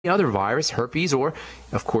other virus, herpes, or,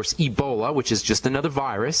 of course, Ebola, which is just another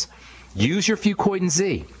virus, use your Fucoid and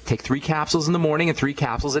Z. Take 3 capsules in the morning and 3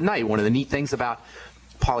 capsules at night. One of the neat things about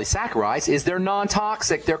polysaccharides is they're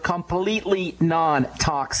non-toxic. They're completely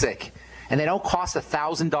non-toxic. And they don't cost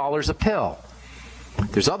 $1,000 a pill.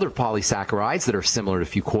 There's other polysaccharides that are similar to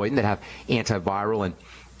Fucoid that have antiviral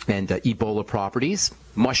and Ebola properties.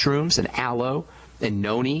 Mushrooms and aloe and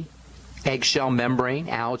noni, eggshell membrane,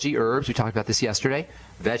 algae, herbs. We talked about this yesterday.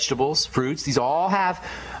 Vegetables, fruits. These all have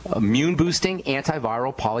immune-boosting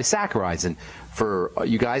antiviral polysaccharides. And for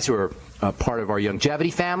you guys who are part of our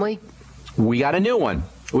longevity family, we got a new one.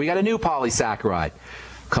 We got a new polysaccharide.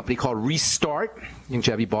 A company called Restart.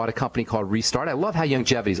 Longevity bought a company called Restart. I love how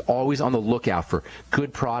Longevity is always on the lookout for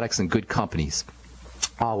good products and good companies.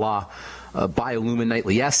 A la Biolumin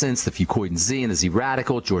Nightly Essence, the Fucoid and Z, and the Z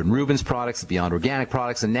Radical, Jordan Rubin's products, the Beyond Organic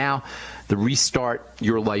products, and now the Restart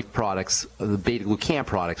Your Life products, the beta-glucan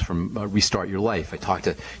products from Restart Your Life. I talked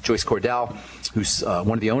to Joyce Cordell, who's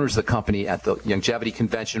one of the owners of the company at the Longevity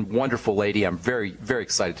Convention. Wonderful lady. I'm very, very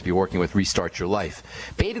excited to be working with Restart Your Life.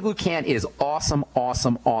 Beta-glucan is awesome,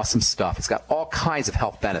 awesome, awesome stuff. It's got all kinds of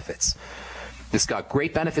health benefits. It's got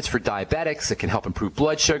great benefits for diabetics. It can help improve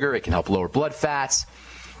blood sugar. It can help lower blood fats.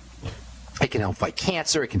 It can help fight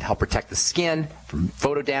cancer. It can help protect the skin from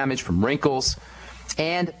photo damage, from wrinkles.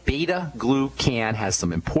 And beta-glucan has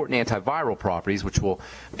some important antiviral properties, which we'll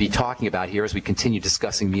be talking about here as we continue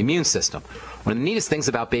discussing the immune system. One of the neatest things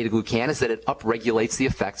about beta-glucan is that it upregulates the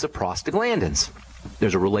effects of prostaglandins.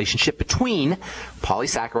 There's a relationship between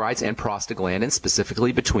polysaccharides and prostaglandins,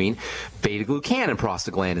 specifically between beta-glucan and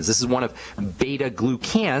prostaglandins. This is one of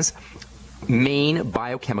beta-glucan's main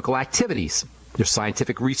biochemical activities. There's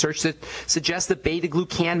scientific research that suggests that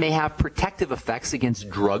beta-glucan may have protective effects against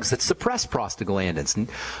drugs that suppress prostaglandins,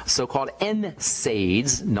 so-called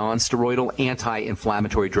NSAIDs, non-steroidal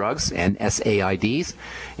anti-inflammatory drugs, NSAIDs,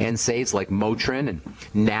 NSAIDs like Motrin and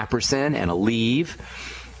Naprosyn and Aleve.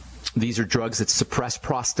 These are drugs that suppress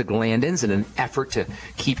prostaglandins in an effort to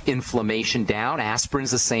keep inflammation down.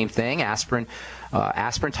 Aspirin's the same thing. Aspirin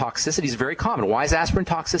toxicity is very common. Why is aspirin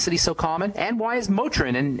toxicity so common? And why is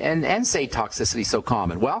Motrin and NSAID toxicity so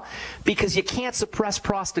common? Well, because you can't suppress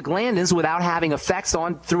prostaglandins without having effects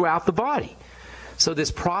throughout the body. So this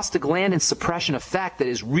prostaglandin suppression effect that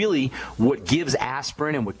is really what gives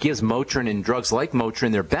aspirin and what gives Motrin and drugs like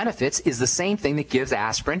Motrin their benefits is the same thing that gives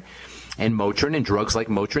aspirin and Motrin and drugs like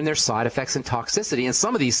Motrin their side effects and toxicity. And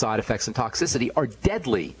some of these side effects and toxicity are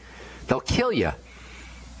deadly. They'll kill you.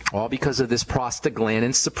 All because of this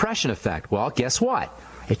prostaglandin suppression effect. Well, guess what?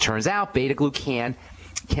 It turns out beta-glucan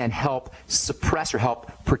can help suppress or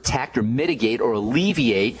help protect or mitigate or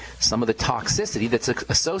alleviate some of the toxicity that's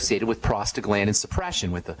associated with prostaglandin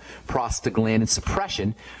suppression, with the prostaglandin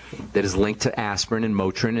suppression that is linked to aspirin and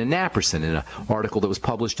Motrin and Naprosyn. In an article that was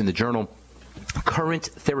published in the journal Current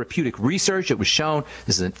Therapeutic Research, it was shown,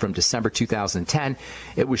 this is from December 2010,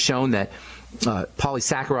 it was shown that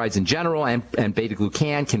polysaccharides in general and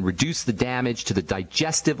beta-glucan can reduce the damage to the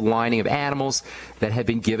digestive lining of animals that have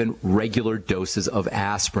been given regular doses of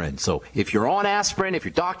aspirin. So if you're on aspirin, if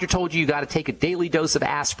your doctor told you got to take a daily dose of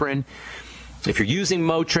aspirin, if you're using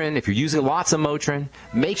Motrin, if you're using lots of Motrin,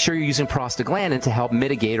 make sure you're using prostaglandin to help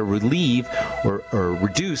mitigate or relieve or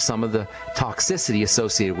reduce some of the toxicity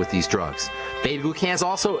associated with these drugs. Beta-glucan is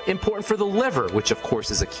also important for the liver, which of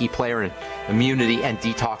course is a key player in immunity and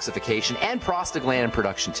detoxification and prostaglandin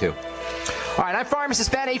production too. All right, I'm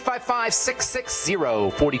Pharmacist Ben.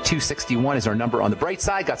 855-660-4261 is our number on the bright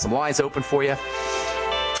side. Got some lines open for you.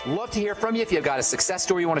 Love to hear from you. If you've got a success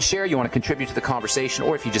story you want to share, you want to contribute to the conversation,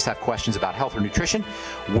 or if you just have questions about health or nutrition,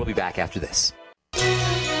 we'll be back after this.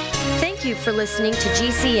 Thank you for listening to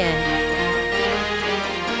GCN.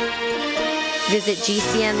 Visit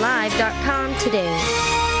GCNlive.com today.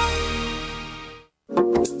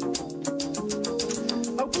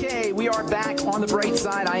 Okay, we are back on the bright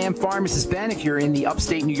side. I am Pharmacist Ben. If you're in the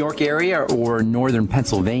upstate New York area or northern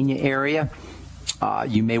Pennsylvania area,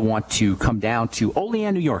 you may want to come down to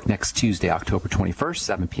Olean, New York next Tuesday, October 21st,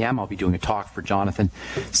 7 p.m. I'll be doing a talk for Jonathan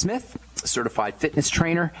Smith, certified fitness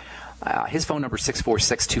trainer. His phone number is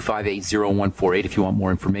 646-258-0148. If you want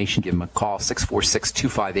more information, give him a call,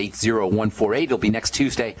 646-258-0148. It'll be next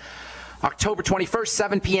Tuesday, October 21st,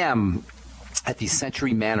 7 p.m. at the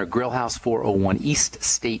Century Manor Grill House, 401 East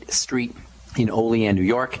State Street in Olean, New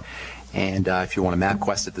York. And if you want to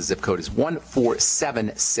MapQuest it, the zip code is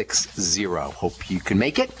 14760. Hope you can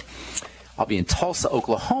make it. I'll be in Tulsa,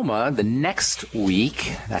 Oklahoma the next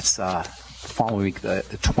week. That's the following week, the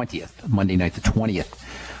 20th, Monday night the 20th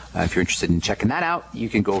If you're interested in checking that out, you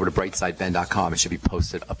can go over to brightsideben.com. It should be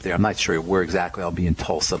posted up there. I'm not sure where exactly I'll be in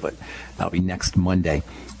Tulsa, but that'll be next Monday,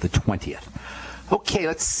 the 20th. Okay,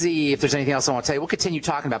 let's see if there's anything else I want to tell you. We'll continue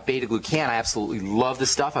talking about beta-glucan. I absolutely love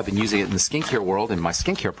this stuff. I've been using it in the skincare world, in my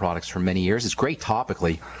skincare products for many years. It's great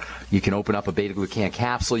topically. You can open up a beta-glucan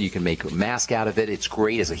capsule. You can make a mask out of it. It's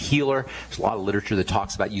great as a healer. There's a lot of literature that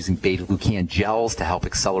talks about using beta-glucan gels to help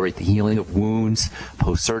accelerate the healing of wounds,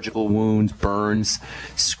 post-surgical wounds, burns,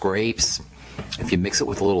 scrapes. If you mix it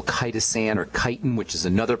with a little chitosan or chitin, which is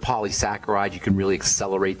another polysaccharide, you can really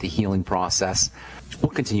accelerate the healing process. We'll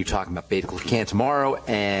continue talking about beta-glucan tomorrow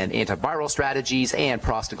and antiviral strategies and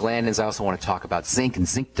prostaglandins. I also want to talk about zinc and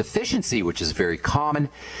zinc deficiency, which is very common,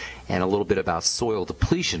 and a little bit about soil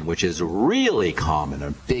depletion, which is really common,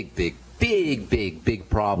 a big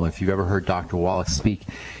problem. If you've ever heard Dr. Wallach speak,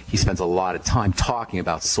 he spends a lot of time talking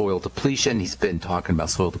about soil depletion. He's been talking about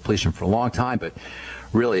soil depletion for a long time, but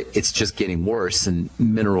really it's just getting worse, and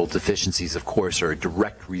mineral deficiencies, of course, are a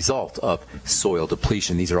direct result of soil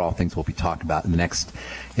depletion. These are all things we'll be talking about in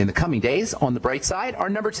the coming days on the bright side. Our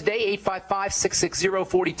number today,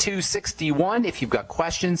 855-660-4261. If you've got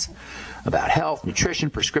questions about health, nutrition,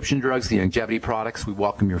 prescription drugs, the longevity products, we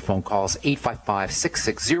welcome your phone calls,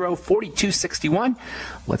 855-660-4261.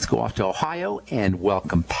 Let's go off to Ohio and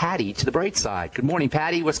welcome Patty to the bright side. Good morning,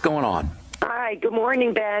 Patty. What's going on? Hi, good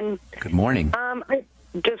morning, Ben. Good morning. I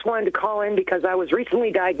just wanted to call in because I was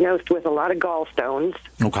recently diagnosed with a lot of gallstones.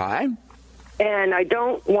 Okay. And I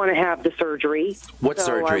don't want to have the surgery. What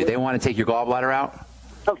surgery? They want to take your gallbladder out?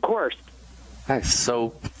 Of course. That's so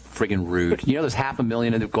friggin' rude. You know there's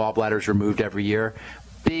 500,000 of the gallbladders removed every year?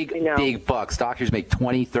 Big bucks. Doctors make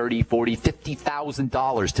 $20,000, $30,000, $40,000,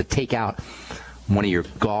 $50,000 to take out one of your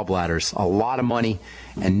gallbladders. A lot of money.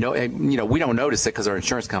 And we don't notice it because our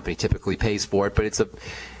insurance company typically pays for it, but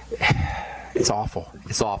it's awful.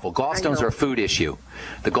 It's awful. Gallstones are a food issue.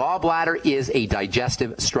 The gallbladder is a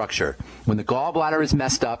digestive structure. When the gallbladder is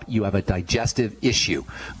messed up, you have a digestive issue.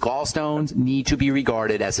 Gallstones need to be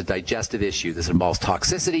regarded as a digestive issue. This involves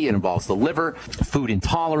toxicity. It involves the liver, food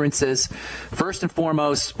intolerances. First and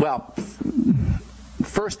foremost,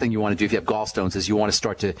 first thing you want to do if you have gallstones is you want to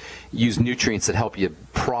start to use nutrients that help you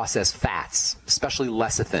process fats, especially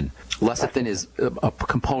lecithin. Lecithin is a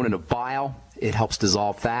component of bile. It helps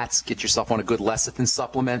dissolve fats. Get yourself on a good lecithin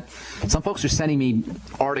supplement. Some folks are sending me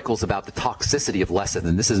articles about the toxicity of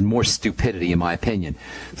lecithin. This is more stupidity, in my opinion.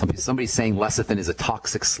 Somebody's saying lecithin is a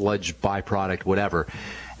toxic sludge byproduct, whatever.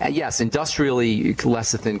 Yes, industrially,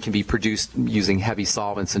 lecithin can be produced using heavy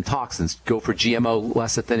solvents and toxins. Go for GMO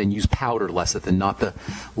lecithin and use powdered lecithin, not the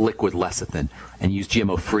liquid lecithin. And use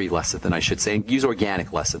GMO-free lecithin, I should say. And use organic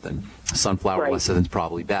lecithin. Sunflower lecithin is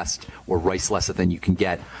probably best, or rice lecithin you can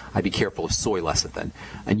get. I'd be careful of soy lecithin.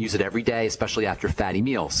 And use it every day, especially after fatty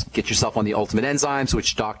meals. Get yourself on the ultimate enzymes,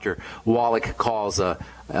 which Dr. Wallach calls a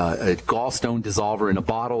gallstone dissolver in a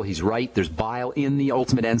bottle. He's right. There's bile in the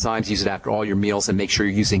ultimate enzymes. Use it after all your meals, and make sure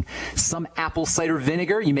you're using some apple cider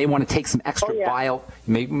vinegar. You may want to take some extra bile.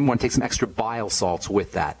 You may want to take some extra bile salts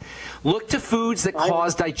with that. Look to foods that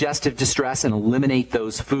cause digestive distress and eliminate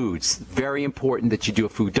those foods. Very important that you do a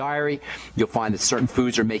food diary. You'll find that certain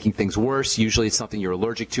foods are making things worse. Usually it's something you're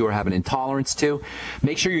allergic to or have an intolerance to.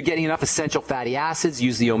 Make sure you're getting enough essential fatty acids.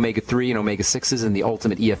 Use the omega-3 and omega-6s and the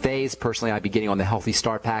ultimate EFAs. Personally, I'd be getting on the Healthy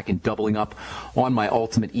Start Pack and doubling up on my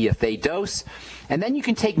ultimate EFA dose. And then you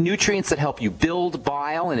can take nutrients that help you build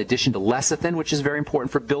bile in addition to lecithin, which is very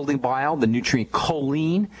important for building bile. The nutrient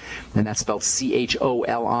choline, and that's spelled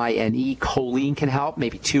C-H-O-L-I-N-E. Choline can help,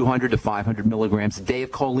 maybe 200 to 500 milligrams a day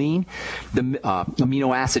of choline. The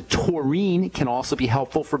amino acid taurine can also be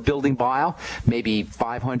helpful for building bile, maybe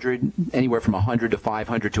 500, anywhere from 100 to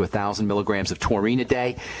 500 to 1,000 milligrams of taurine a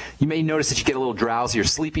day. You may notice that you get a little drowsy or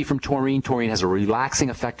sleepy from taurine. Taurine has a relaxing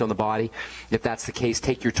effect on the body. If that's the case,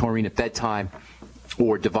 take your taurine at bedtime.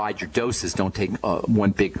 Or divide your doses. Don't take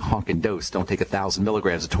one big honking dose. Don't take 1,000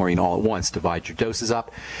 milligrams of taurine all at once. Divide your doses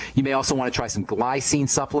up. You may also want to try some glycine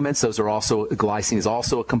supplements. Glycine is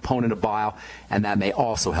also a component of bile, and that may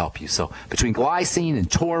also help you. So between glycine and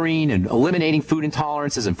taurine and eliminating food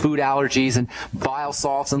intolerances and food allergies and bile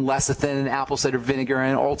salts and lecithin and apple cider vinegar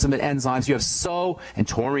and ultimate enzymes, and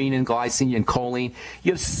taurine and glycine and choline,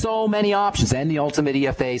 you have so many options. And the ultimate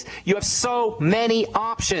EFAs, you have so many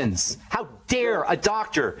options. How dare a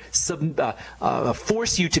doctor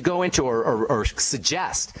force you to go into or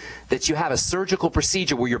suggest that you have a surgical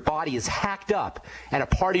procedure where your body is hacked up and a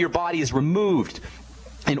part of your body is removed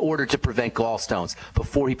in order to prevent gallstones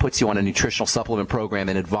before he puts you on a nutritional supplement program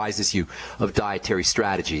and advises you of dietary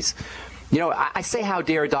strategies. You know, I say how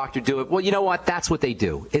dare a doctor do it. Well, you know what? That's what they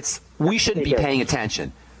do. We shouldn't be paying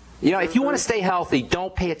attention. You know, if you want to stay healthy,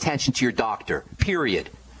 don't pay attention to your doctor,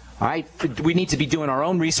 period. All right? We need to be doing our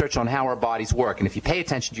own research on how our bodies work. And if you pay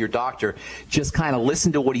attention to your doctor, just kind of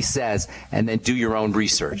listen to what he says and then do your own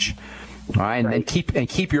research. All right? And then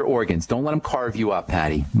keep your organs. Don't let them carve you up,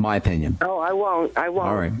 Patty, in my opinion. Oh, I won't.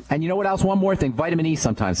 All right. And you know what else? One more thing. Vitamin E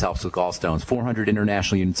sometimes helps with gallstones. 400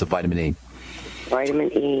 international units of vitamin E.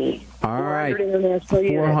 Vitamin E. All right.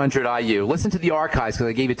 400 IU. Listen to the archives because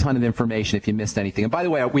I gave you a ton of information if you missed anything. And by the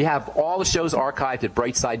way, we have all the shows archived at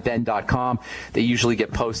brightsideben.com. They usually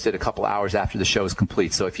get posted a couple hours after the show is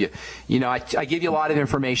complete. So if I give you a lot of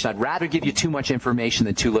information. I'd rather give you too much information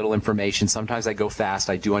than too little information. Sometimes I go fast.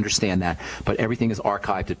 I do understand that. But everything is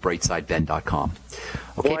archived at brightsideben.com.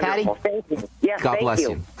 Okay, Patty? Thank you. Yes, God bless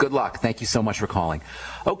you. Good luck. Thank you so much for calling.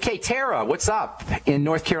 Okay, Tara, what's up in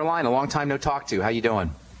North Carolina? Long time no talk to. How you doing?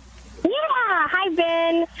 Yeah, hi,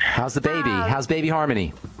 Ben. How's the baby? How's baby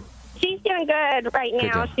Harmony? She's doing good right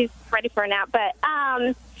now. She's ready for a nap. But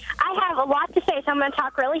I have a lot to say, so I'm going to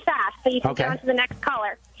talk really fast so you can go on to the next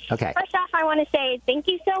caller. Okay. First off, I want to say thank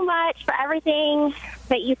you so much for everything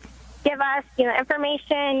that you give us,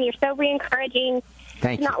 information. You're so re-encouraging.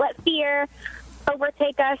 Thank you. Not let fear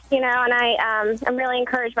overtake us, and I'm really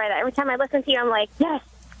encouraged by that. Every time I listen to you, I'm like, yes,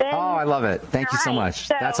 Ben. Oh, I love it. Thank you so much.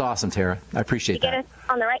 So, that's awesome, Tara. I appreciate that. Get us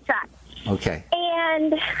on the right track. Okay.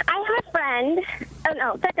 And I have a friend. Oh,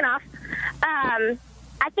 no, second off, I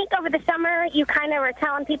think over the summer you kind of were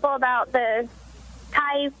telling people about the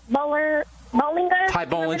Ty Bollinger. Ty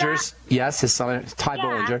Bollingers. Yes, his son, Ty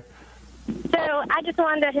Bollinger. So I just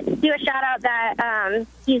wanted to do a shout out that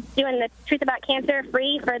he's doing the Truth About Cancer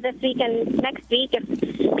free for this week and next week. If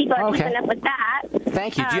people are keeping up with that.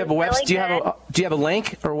 Thank you. Do you have a website? Do you have a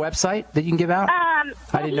link or a website that you can give out?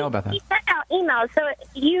 I didn't know about that. He sent out emails, so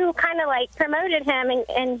you kind of like promoted him,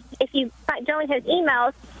 and if you join his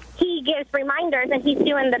emails, he gives reminders, and he's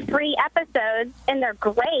doing the free episodes, and they're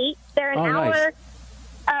great. They're an hour.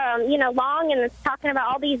 Long, and it's talking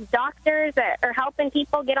about all these doctors that are helping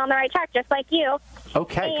people get on the right track, just like you.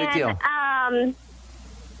 Okay, good deal.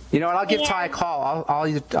 You know what? I'll give Ty a call.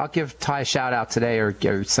 I'll give Ty a shout out today, or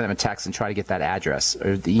send him a text and try to get that address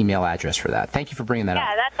or the email address for that. Thank you for bringing that up.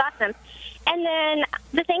 Yeah, that's awesome. And then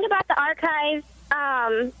the thing about the archives,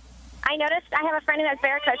 I noticed I have a friend who has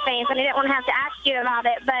varicose veins, and I didn't want to have to ask you about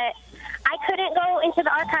it, but I couldn't go into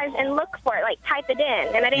the archives and look for it, like type it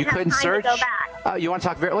in, and I didn't have time to go back. You want to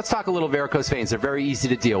talk? Let's talk a little varicose veins. They're very easy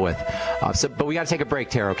to deal with. But we got to take a break,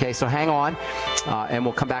 Tara. Okay, so hang on, and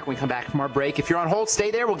we'll come back when we come back from our break. If you're on hold, stay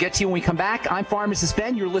there. We'll get to you when we come back. I'm Pharmacist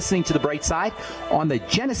Ben. You're listening to The Bright Side on the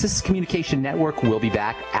Genesis Communication Network. We'll be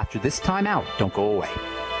back after this time out. Don't go away.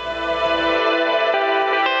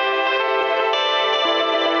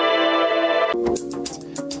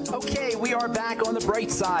 We are back on The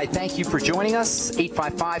Bright Side. Thank you for joining us.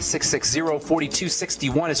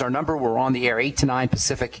 855-660-4261 is our number. We're on the air 8 to 9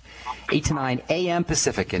 Pacific, 8 to 9 a.m.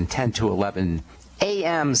 Pacific, and 10 to 11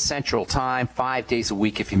 a.m. Central Time, 5 days a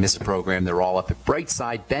week. If you miss a program, they're all up at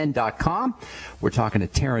brightsideben.com. We're talking to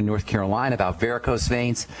Tara in North Carolina about varicose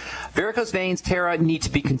veins. Varicose veins, Tara, need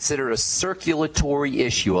to be considered a circulatory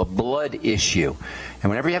issue, a blood issue. And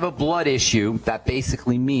whenever you have a blood issue, that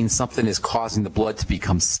basically means something is causing the blood to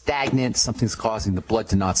become stagnant, something's causing the blood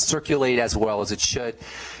to not circulate as well as it should.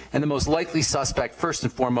 And the most likely suspect, first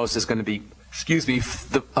and foremost, is going to be,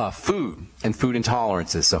 food and food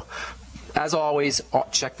intolerances. So, as always,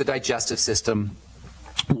 check the digestive system,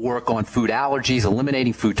 work on food allergies,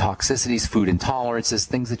 eliminating food toxicities, food intolerances,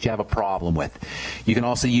 things that you have a problem with. You can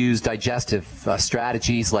also use digestive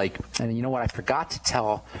strategies like, and you know what, I forgot to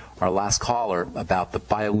tell our last caller about the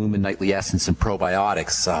Biolumin Nightly Essence and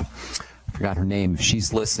probiotics. I forgot her name. If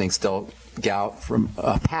she's listening still, gal from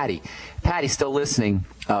Patty. Patty's still listening.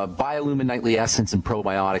 Biolumin Nightly Essence and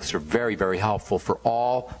probiotics are very, very helpful for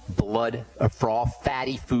all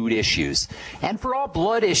fatty food issues, and for all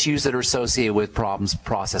blood issues that are associated with problems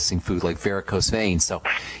processing food like varicose veins. So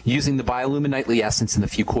using the Biolumin Nightly Essence and the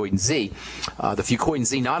Fucoidan Z,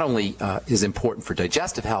 not only is important for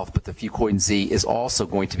digestive health, but the Fucoidan Z is also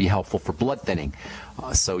going to be helpful for blood thinning.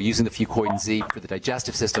 So using the Fucoidan Z for the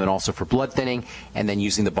digestive system and also for blood thinning, and then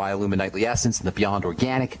using the Biolumin Nightly Essence and the Beyond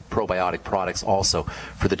Organic probiotic products also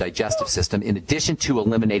for the digestive system, in addition to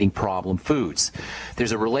eliminating problem foods.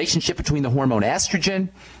 There's a relationship between the hormone estrogen,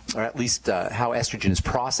 or at least how estrogen is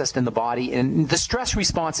processed in the body, and the stress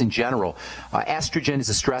response in general. Estrogen is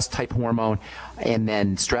a stress-type hormone, and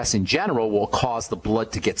then stress in general will cause the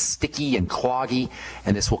blood to get sticky and cloggy,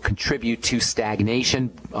 and this will contribute to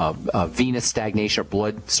stagnation, venous stagnation or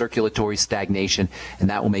blood circulatory stagnation, and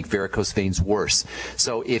that will make varicose veins worse.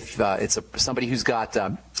 So if it's somebody who's got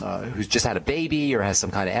who's just had a baby or has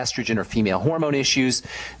some kind of estrogen or female hormone issues.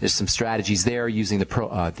 There's some strategies there using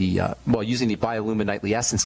using the Bioluma Nightly Essence